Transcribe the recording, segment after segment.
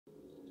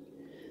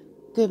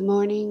Good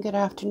morning, good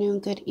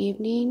afternoon, good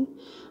evening.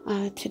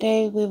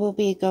 Today we will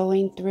be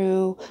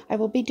I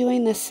will be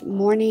doing this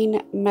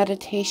morning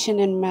meditation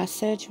and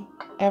message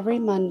every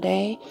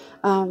Monday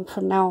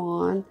from now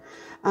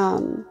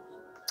on.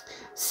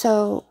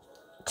 So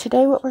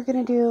today what we're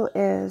going to do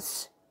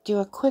is do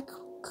a quick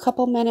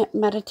couple minute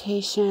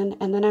meditation,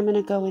 and then I'm going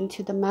to go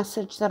into the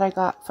message that I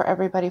got for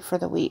everybody for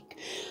the week.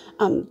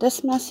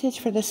 This message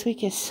for this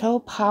week is so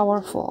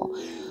powerful.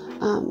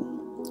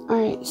 All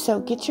right, so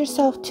get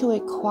yourself to a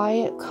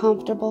quiet,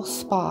 comfortable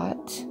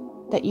spot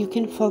that you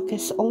can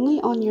focus only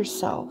on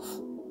yourself.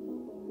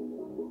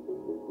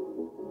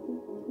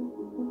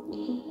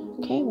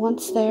 Okay,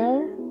 once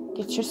there,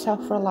 get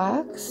yourself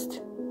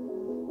relaxed.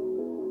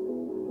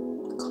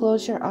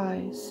 Close your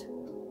eyes.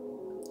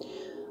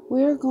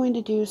 We're going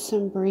to do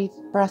some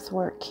breath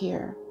work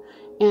here,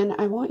 and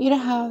I want you to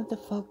have the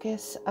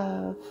focus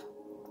of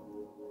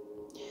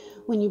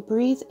when you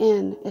breathe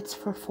in, it's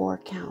for 4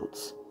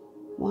 counts.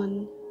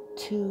 1,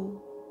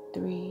 2,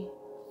 3,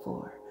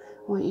 4.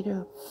 I want you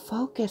to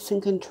focus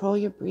and control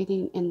your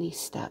breathing in these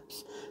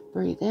steps.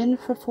 Breathe in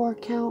for 4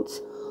 counts,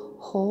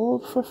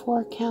 hold for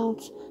 4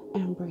 counts,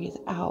 and breathe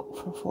out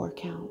for 4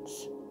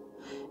 counts.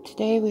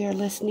 Today we are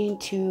listening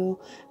to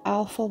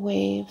alpha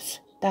waves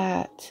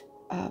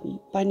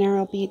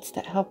binaural beats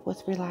that help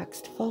with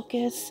relaxed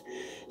focus,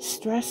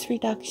 stress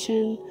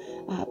reduction,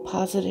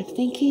 positive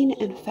thinking,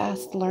 and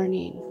fast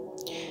learning.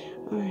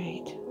 All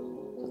right,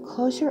 so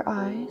close your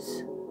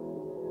eyes.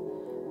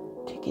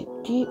 Take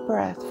a deep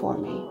breath for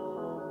me.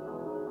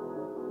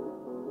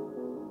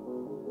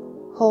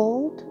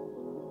 Hold.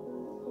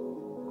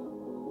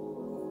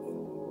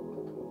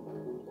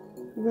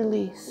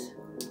 Release.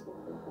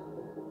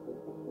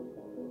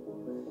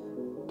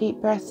 Deep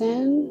breath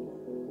in.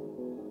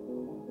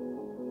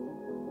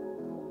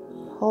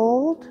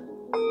 Hold.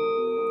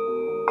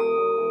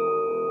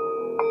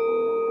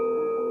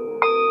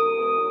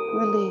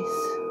 Release.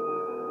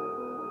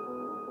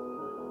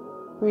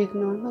 Breathe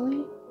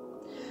normally.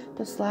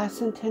 This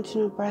last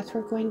intentional breath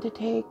we're going to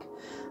take,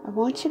 I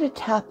want you to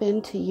tap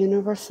into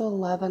universal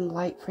love and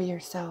light for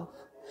yourself.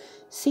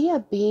 See a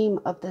beam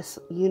of this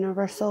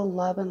universal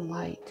love and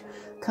light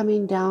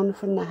coming down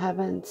from the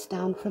heavens,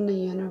 down from the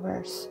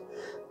universe,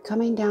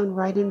 coming down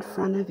right in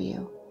front of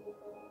you.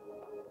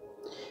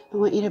 I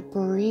want you to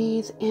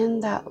breathe in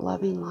that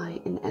loving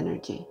light and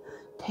energy.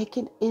 Take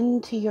it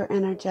into your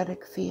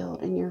energetic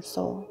field in your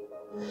soul.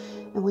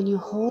 And when you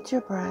hold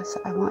your breath,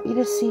 I want you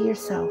to see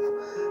yourself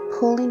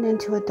pulling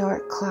into a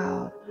dark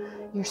cloud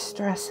your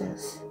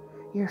stresses,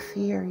 your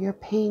fear, your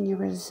pain, your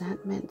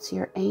resentments,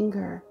 your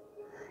anger,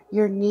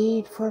 your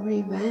need for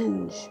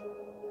revenge,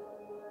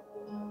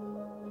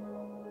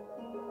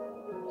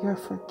 your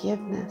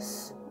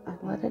forgiveness, and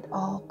let it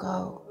all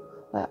go.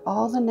 Let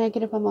all the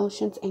negative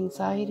emotions,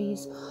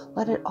 anxieties,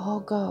 let it all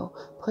go.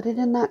 Put it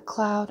in that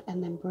cloud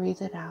and then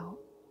breathe it out.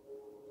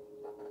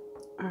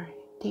 All right,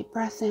 deep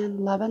breath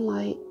in, love and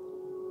light.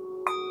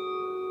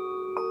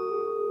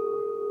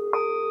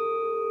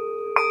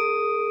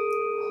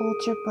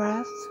 Hold your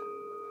breath.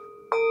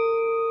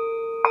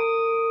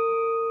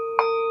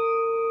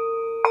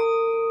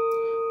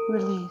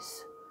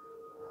 Release.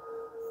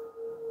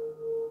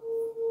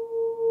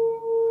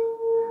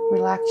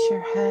 Relax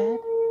your head.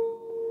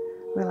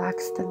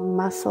 Relax the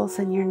muscles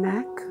in your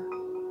neck.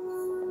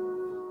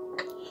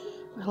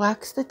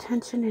 Relax the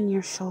tension in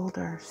your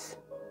shoulders.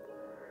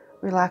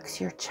 Relax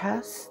your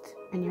chest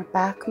and your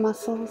back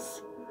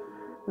muscles.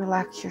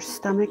 Relax your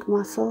stomach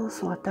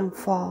muscles. Let them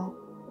fall.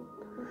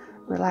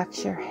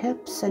 Relax your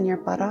hips and your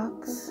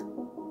buttocks.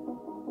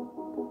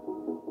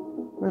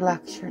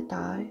 Relax your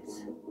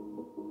thighs.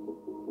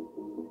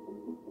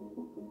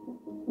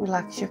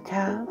 Relax your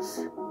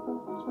calves.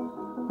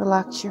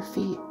 Relax your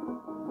feet.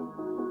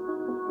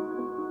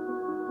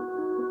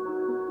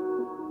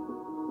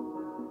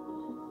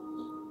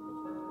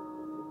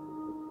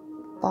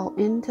 Fall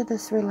into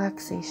this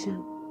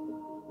relaxation.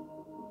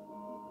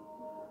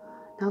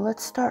 Now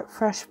let's start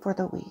fresh for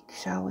the week,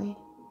 shall we?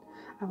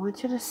 I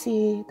want you to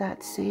see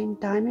that same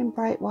diamond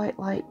bright white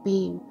light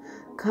beam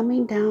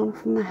coming down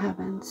from the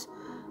heavens,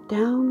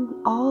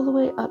 down all the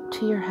way up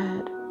to your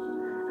head.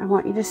 I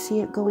want you to see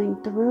it going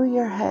through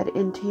your head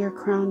into your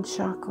crown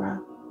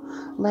chakra.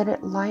 Let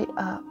it light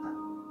up.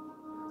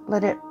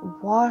 Let it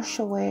wash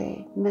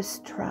away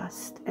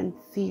mistrust and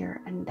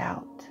fear and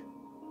doubt.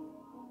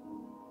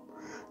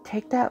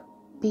 Take that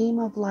beam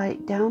of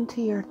light down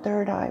to your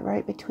third eye,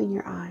 right between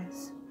your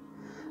eyes.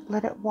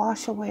 Let it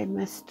wash away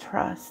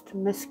mistrust,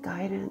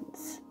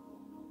 misguidance.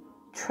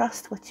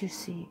 Trust what you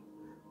see.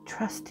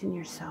 Trust in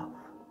yourself.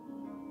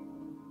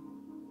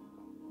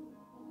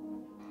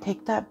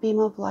 Take that beam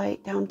of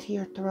light down to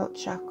your throat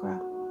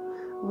chakra,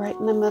 right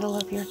in the middle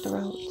of your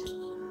throat.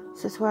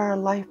 This is where our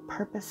life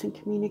purpose and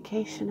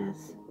communication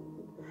is.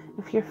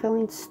 If you're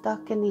feeling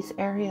stuck in these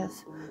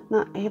areas,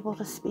 not able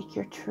to speak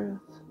your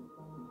truth,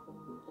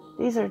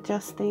 these are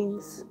just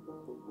things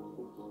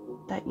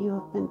that you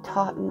have been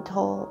taught and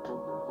told.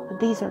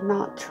 These are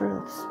not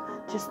truths.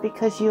 Just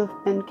because you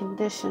have been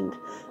conditioned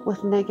with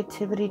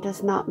negativity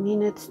does not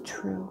mean it's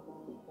true.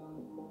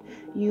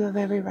 You have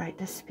every right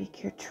to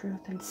speak your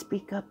truth and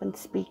speak up and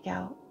speak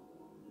out.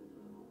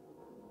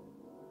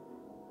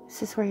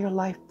 This is where your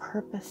life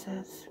purpose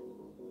is.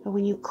 But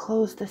when you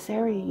close this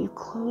area, you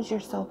close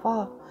yourself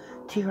off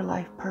to your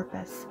life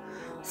purpose.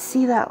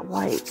 See that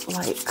white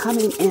light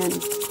coming in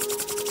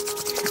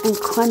and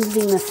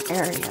cleansing this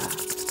area.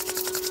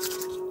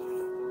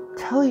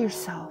 Tell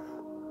yourself,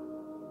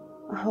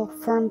 I hold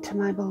firm to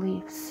my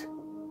beliefs.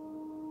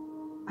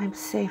 I'm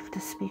safe to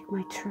speak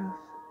my truth.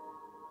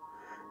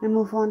 And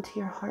move on to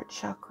your heart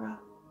chakra.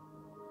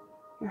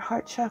 Your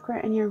heart chakra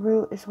and your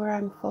root is where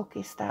I'm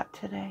focused at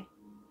today.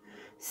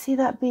 See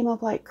that beam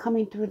of light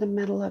coming through the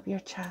middle of your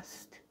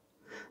chest.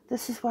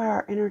 This is where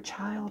our inner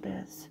child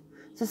is.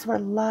 This is where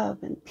love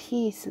and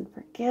peace and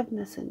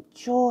forgiveness and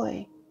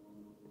joy.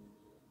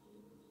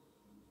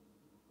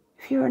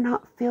 If you are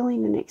not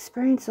feeling and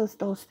experiencing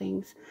those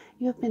things,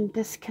 you have been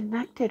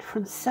disconnected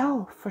from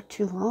self for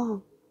too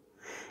long.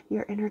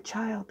 Your inner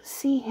child,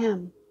 see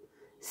him,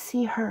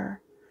 see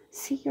her,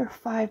 see your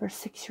 5 or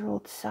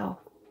 6-year-old self.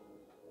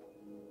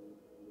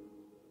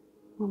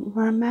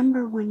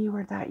 Remember when you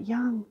were that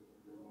young,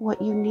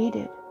 what you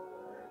needed.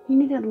 You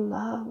needed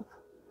love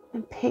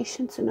and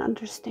patience and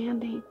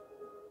understanding.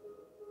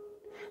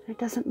 It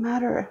doesn't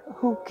matter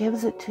who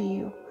gives it to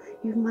you.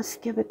 You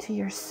must give it to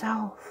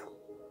yourself.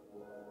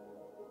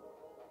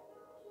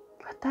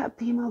 Let that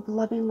beam of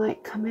loving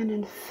light come in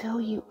and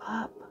fill you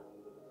up.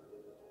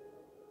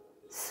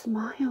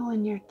 Smile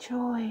in your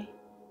joy.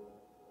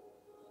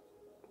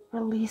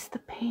 Release the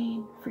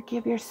pain.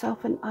 Forgive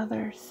yourself and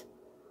others.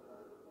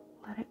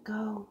 Let it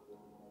go.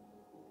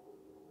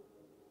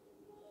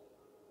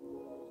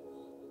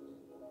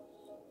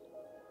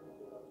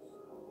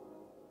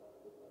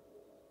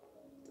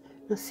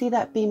 Now see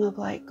that beam of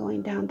light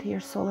going down to your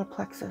solar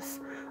plexus,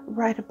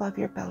 right above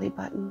your belly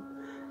button.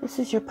 This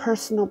is your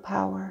personal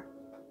power.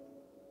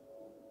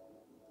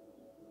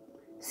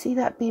 See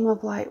that beam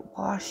of light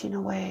washing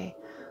away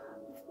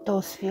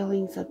those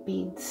feelings of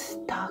being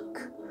stuck,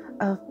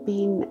 of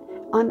being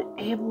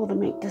unable to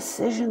make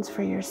decisions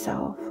for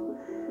yourself.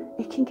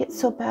 It can get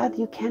so bad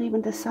you can't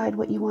even decide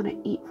what you want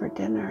to eat for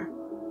dinner.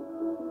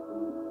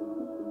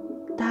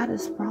 That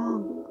is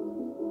wrong.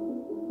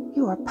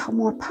 You are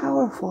more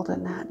powerful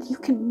than that. You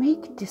can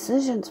make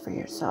decisions for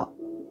yourself.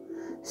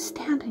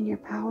 Stand in your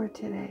power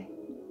today.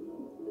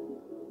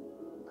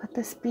 Let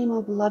this beam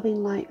of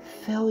loving light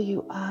fill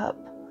you up.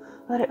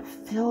 Let it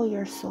fill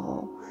your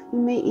soul. You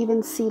may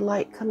even see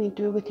light coming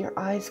through with your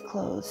eyes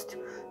closed.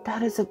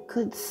 That is a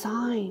good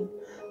sign.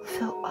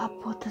 Fill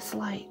up with this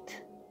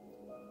light.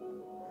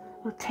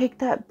 Now take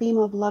that beam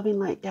of loving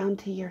light down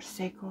to your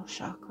sacral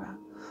chakra,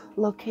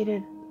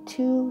 located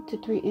 2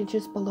 to 3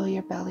 inches below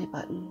your belly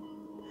button.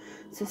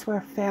 This is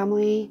where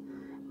family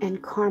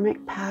and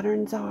karmic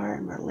patterns are,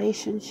 and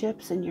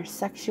relationships and your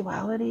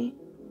sexuality.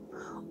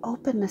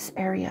 Open this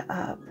area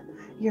up.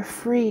 You're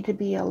free to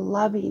be a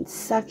loving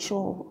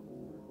sexual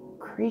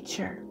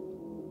creature.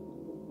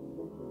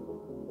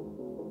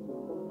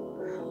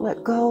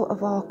 Let go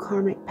of all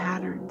karmic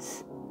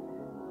patterns.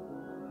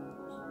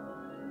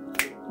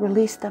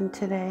 Release them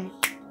today.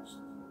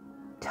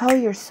 Tell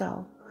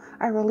yourself,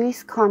 I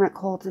release karmic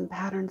holds and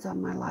patterns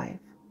on my life.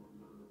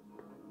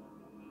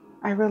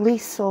 I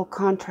release soul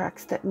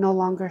contracts that no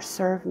longer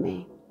serve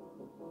me.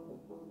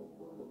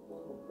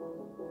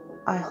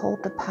 I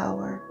hold the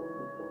power.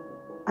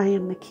 I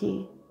am the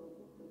key.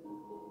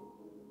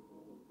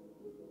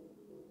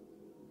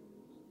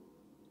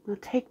 Now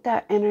take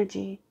that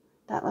energy,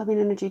 that loving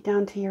energy,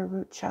 down to your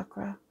root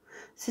chakra.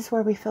 This is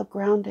where we feel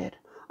grounded,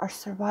 our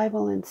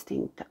survival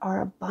instinct,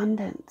 our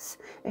abundance.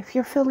 If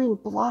you're feeling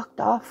blocked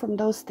off from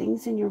those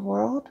things in your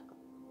world,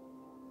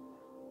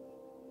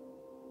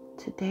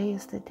 today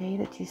is the day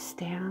that you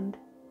stand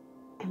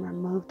and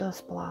remove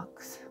those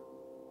blocks.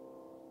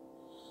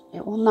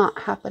 It will not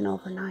happen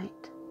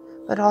overnight,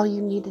 but all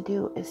you need to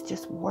do is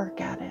just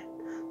work at it.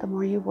 The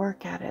more you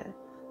work at it,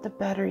 the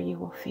better you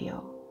will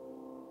feel.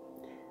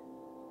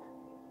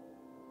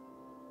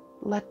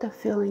 Let the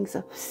feelings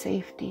of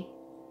safety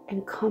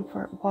and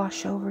comfort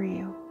wash over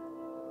you.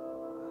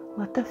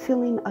 Let the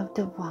feeling of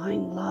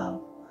divine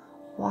love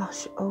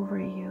wash over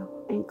you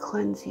and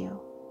cleanse you.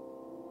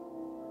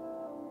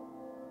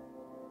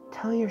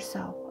 Tell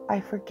yourself, I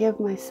forgive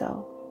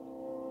myself.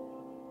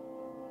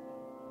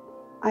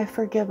 I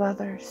forgive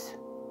others.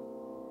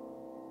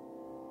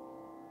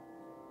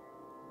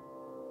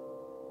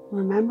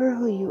 Remember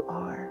who you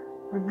are.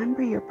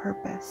 Remember your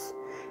purpose.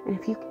 And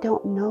if you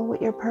don't know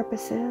what your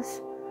purpose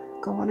is,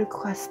 go on a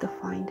quest to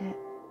find it.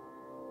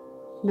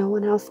 No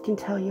one else can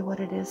tell you what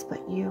it is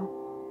but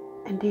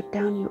you. And deep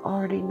down, you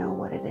already know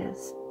what it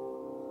is.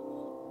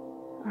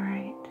 All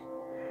right.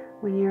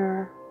 When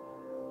you're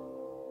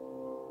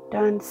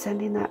done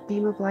sending that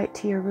beam of light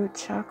to your root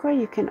chakra,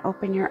 you can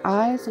open your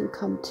eyes and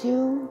come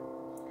to.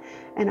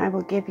 And I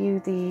will give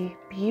you the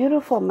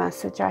beautiful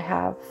message I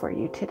have for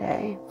you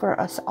today, for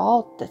us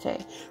all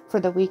today, for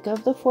the week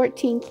of the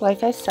 14th,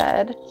 like I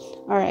said.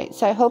 All right,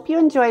 so I hope you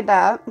enjoyed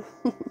that.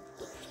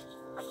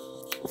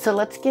 So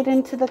let's get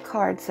into the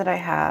cards that I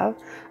have.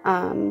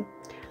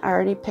 I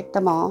already picked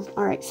them all.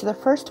 All right, so the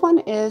first one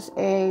is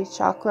a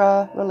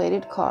chakra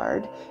related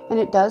card, and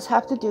it does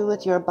have to do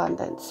with your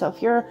abundance. So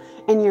if you're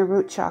in your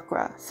root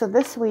chakra, so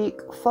this week,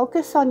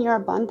 focus on your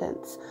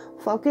abundance.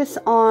 Focus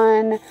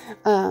on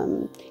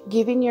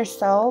giving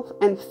yourself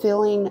and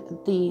feeling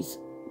these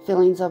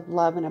feelings of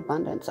love and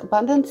abundance.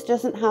 Abundance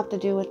doesn't have to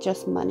do with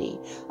just money.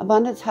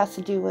 Abundance has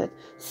to do with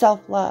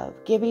self-love,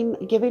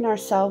 giving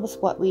ourselves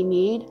what we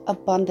need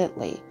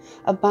abundantly.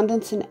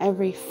 Abundance in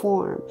every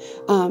form.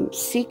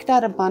 Seek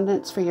that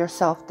abundance for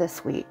yourself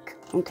this week.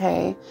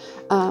 Okay.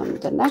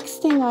 The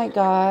next thing I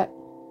got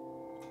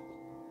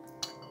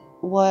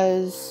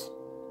was,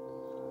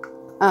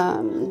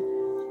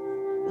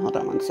 hold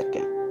on one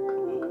second.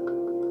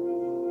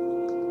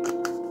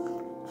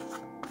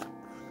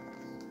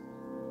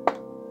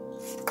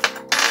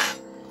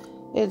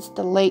 It's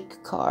the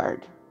Lake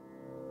card.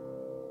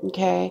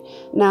 Okay.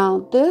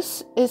 Now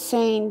this is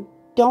saying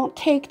don't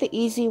take the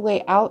easy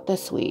way out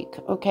this week.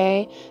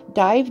 Okay.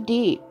 Dive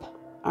deep.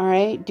 All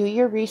right. Do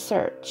your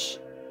research.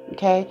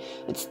 Okay.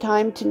 It's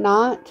time to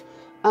not,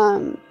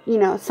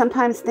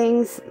 sometimes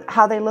things,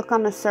 how they look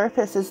on the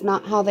surface is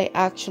not how they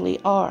actually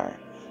are.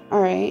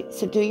 All right.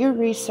 So do your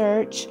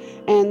research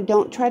and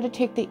don't try to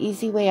take the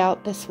easy way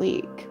out this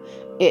week.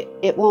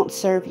 It won't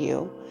serve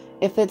you.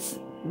 If it's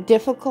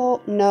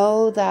difficult,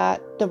 know that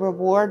the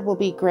reward will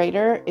be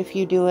greater if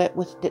you do it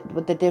with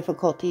the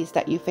difficulties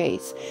that you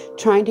face.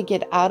 Trying to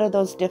get out of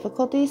those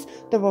difficulties,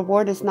 the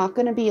reward is not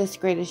going to be as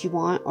great as you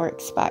want or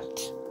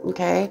expect.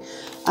 Okay.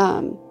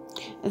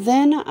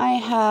 Then I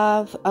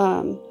have,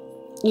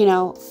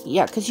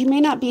 because you may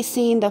not be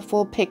seeing the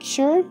full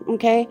picture.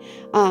 Okay.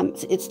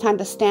 It's time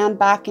to stand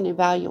back and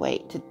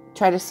evaluate to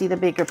try to see the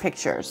bigger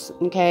pictures.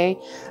 Okay.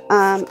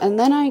 And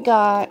then I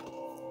got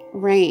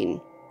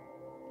Rain.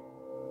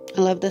 I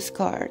love this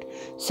card.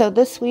 So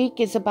this week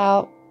is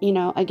about,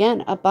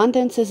 again,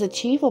 abundance is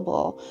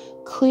achievable.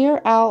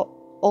 Clear out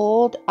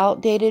old,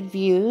 outdated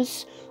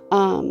views.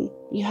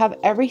 You have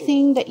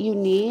everything that you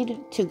need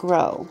to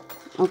grow.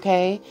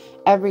 Okay.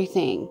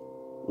 Everything.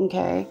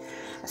 Okay.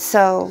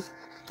 So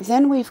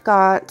then we've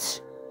got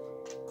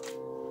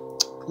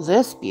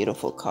this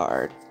beautiful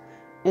card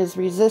is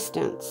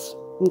Resistance.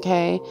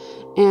 Okay.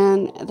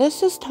 And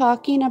this is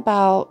talking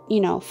about,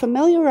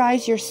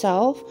 familiarize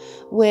yourself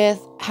with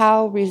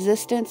how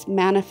resistance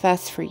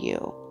manifests for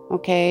you.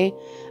 Okay.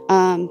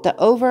 The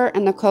overt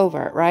and the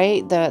covert,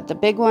 right? The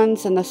big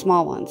ones and the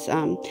small ones.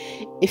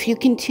 If you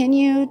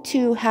continue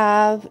to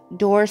have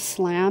doors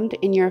slammed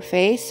in your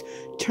face,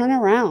 turn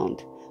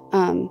around.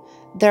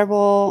 There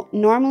will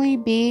normally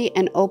be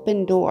an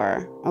open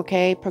door.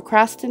 Okay.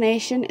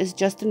 Procrastination is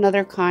just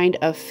another kind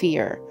of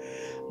fear.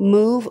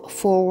 Move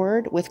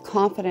forward with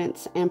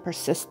confidence and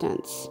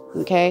persistence.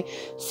 Okay.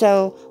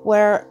 So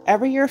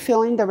wherever you're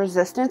feeling the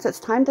resistance, it's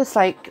time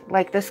to,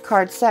 like this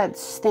card said,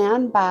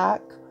 stand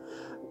back,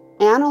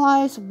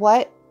 analyze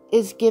what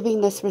is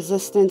giving this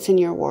resistance in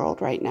your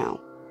world right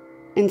now,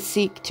 and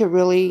seek to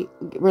really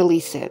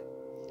release it.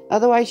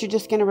 Otherwise, you're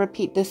just going to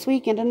repeat this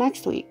week into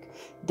next week,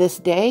 this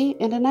day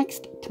into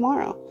next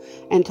tomorrow,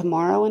 and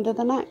tomorrow into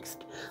the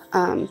next.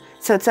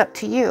 So it's up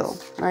to you,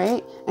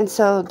 right? And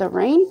so the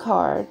Rain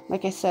card,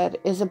 like I said,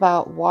 is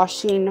about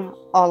washing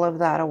all of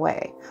that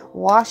away.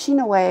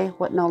 Washing away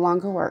what no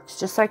longer works,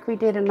 just like we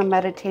did in the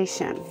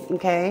meditation,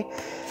 okay?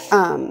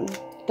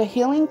 The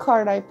Healing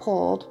card I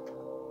pulled,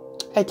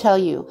 I tell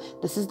you,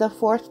 this is the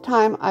 4th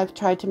time I've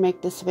tried to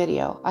make this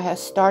video. I have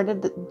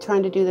started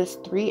trying to do this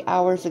 3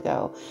 hours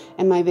ago,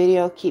 and my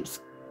video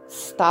keeps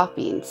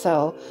stopping.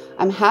 So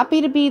I'm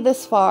happy to be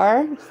this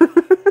far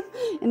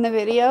in the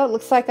video. It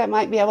looks like I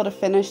might be able to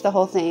finish the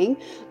whole thing.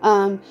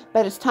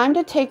 But it's time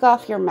to take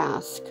off your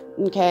mask.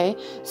 Okay.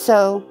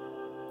 So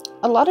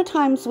a lot of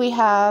times we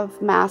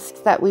have masks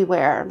that we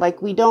wear. Like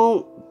we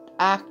don't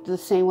act the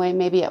same way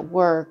maybe at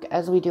work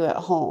as we do at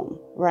home,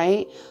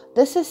 right?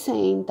 This is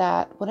saying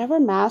that whatever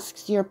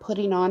masks you're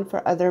putting on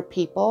for other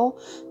people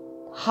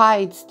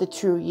hides the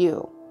true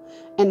you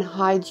and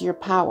hides your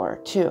power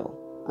too.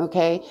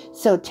 Okay,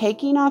 so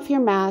taking off your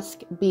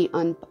mask, be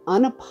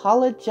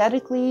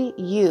unapologetically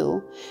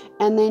you,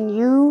 and then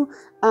you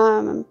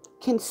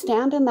can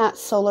stand in that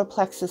solar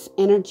plexus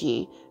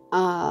energy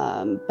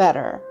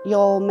better.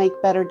 You'll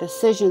make better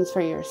decisions for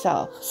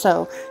yourself.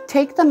 So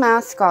take the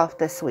mask off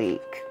this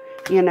week.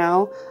 You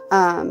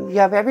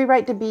have every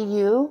right to be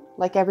you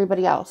like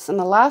everybody else. And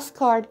the last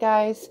card,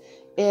 guys,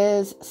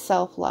 is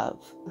self-love.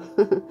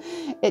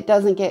 It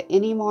doesn't get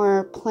any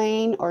more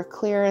plain or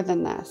clearer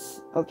than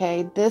this.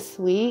 Okay, this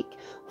week,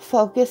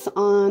 focus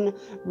on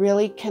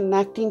really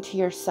connecting to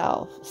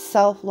yourself.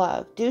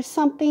 Self-love. Do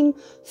something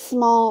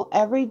small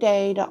every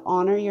day to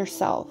honor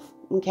yourself.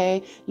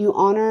 Okay, you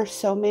honor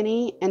so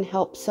many and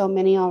help so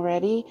many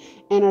already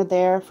and are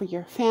there for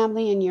your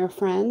family and your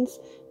friends.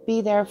 Be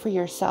there for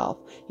yourself.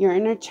 Your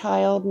inner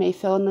child may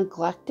feel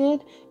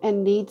neglected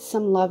and needs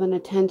some love and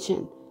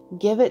attention.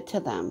 Give it to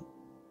them.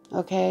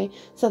 Okay,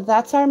 so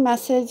that's our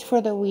message for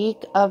the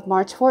week of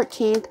March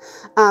 14th.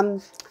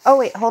 Oh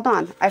wait, hold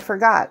on. I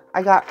forgot.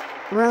 I got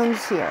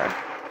runes here.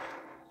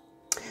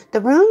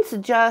 The runes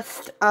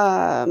just,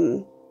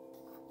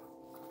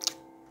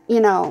 you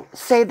know,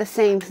 say the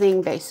same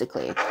thing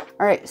basically.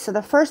 All right, so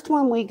the first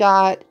one we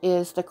got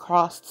is the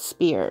crossed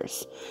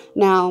spears.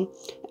 Now,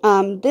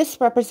 this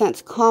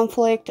represents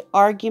conflict,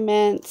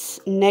 arguments,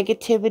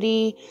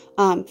 negativity,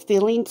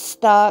 feeling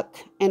stuck,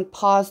 and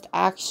paused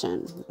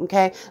action.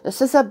 Okay,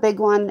 this is a big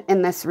one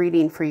in this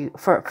reading for you,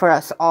 for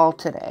us all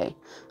today.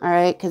 All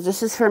right, because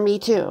this is for me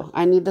too.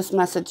 I need this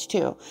message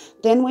too.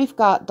 Then we've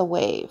got the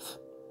wave.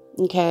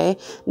 Okay,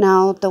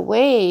 now the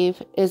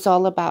wave is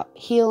all about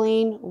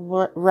healing,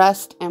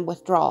 rest, and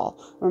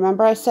withdrawal.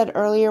 Remember I said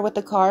earlier with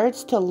the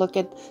cards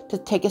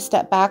to take a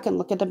step back and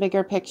look at the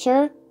bigger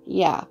picture?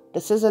 Yeah,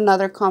 this is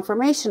another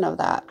confirmation of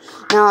that.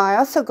 Now I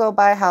also go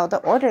by how the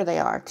order they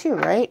are too,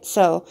 right?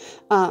 So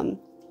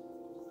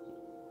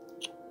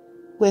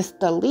with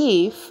the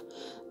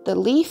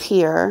leaf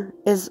here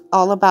is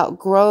all about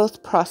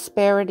growth,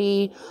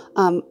 prosperity,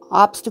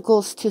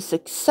 obstacles to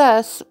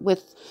success.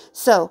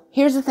 So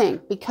here's the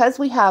thing, because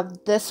we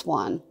have this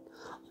one,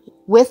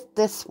 with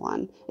this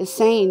one is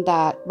saying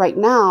that right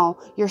now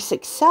your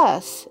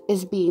success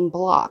is being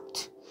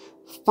blocked.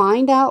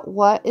 Find out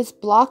what is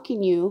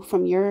blocking you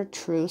from your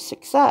true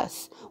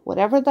success.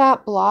 Whatever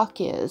that block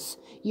is,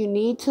 you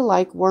need to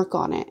work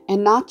on it,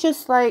 and not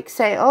just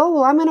say, oh,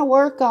 well, I'm going to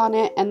work on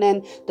it. And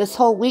then this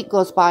whole week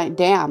goes by.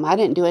 Damn, I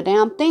didn't do a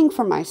damn thing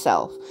for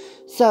myself.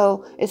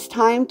 So it's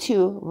time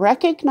to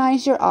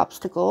recognize your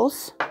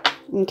obstacles.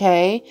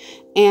 Okay.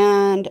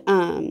 And,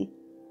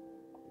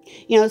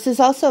 you know, this is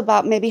also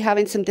about maybe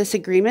having some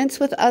disagreements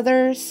with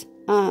others.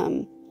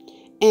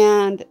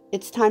 And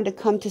it's time to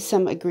come to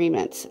some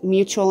agreements,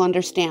 mutual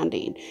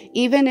understanding,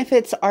 even if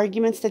it's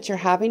arguments that you're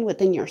having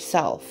within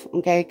yourself,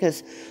 okay?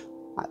 Because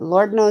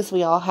Lord knows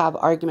we all have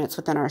arguments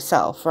within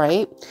ourselves,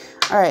 right?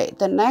 All right,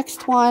 the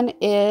next one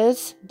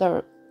is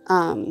the,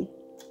 all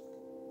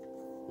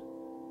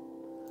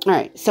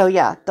right, so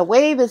yeah, the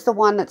wave is the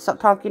one that's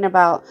talking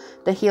about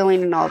the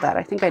healing and all that.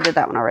 I think I did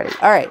that one already.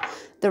 All right,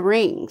 the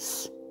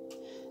rings.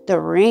 The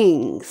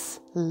rings.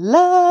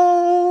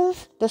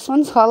 Love. This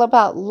one's all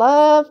about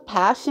love,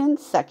 passion,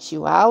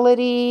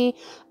 sexuality.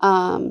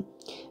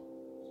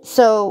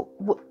 So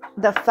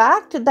the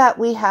fact that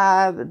we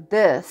have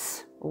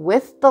this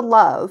with the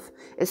love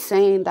is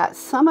saying that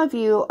some of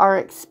you are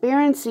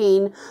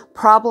experiencing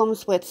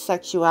problems with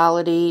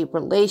sexuality,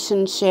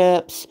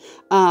 relationships,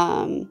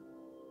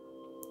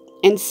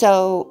 and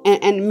so,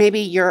 and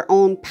maybe your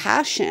own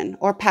passion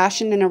or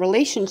passion in a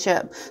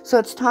relationship. So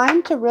it's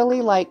time to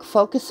really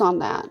focus on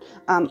that.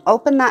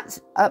 Open that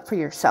up for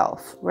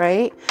yourself,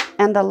 right?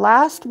 And the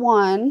last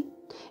one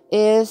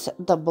is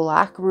the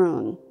black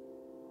rune.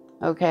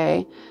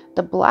 Okay.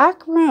 The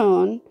black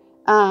rune,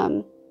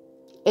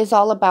 is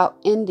all about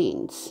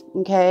endings.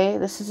 Okay.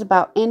 This is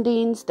about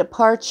endings,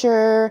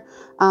 departure,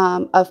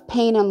 of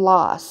pain and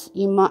loss.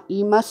 You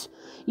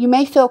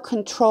may feel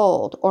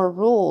controlled or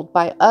ruled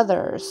by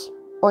others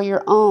or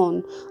your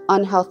own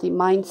unhealthy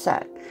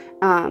mindset.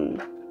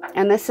 And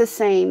this is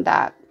saying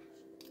that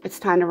it's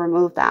time to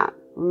remove that.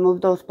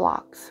 Remove those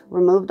blocks.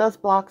 Remove those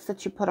blocks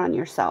that you put on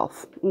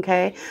yourself.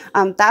 Okay.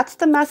 That's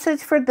the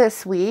message for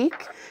this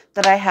week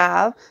that I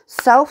have.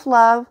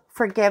 Self-love,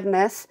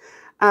 forgiveness,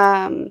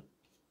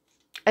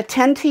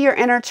 attend to your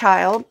inner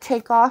child,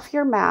 take off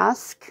your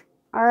mask.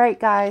 All right,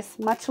 guys,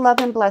 much love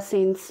and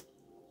blessings.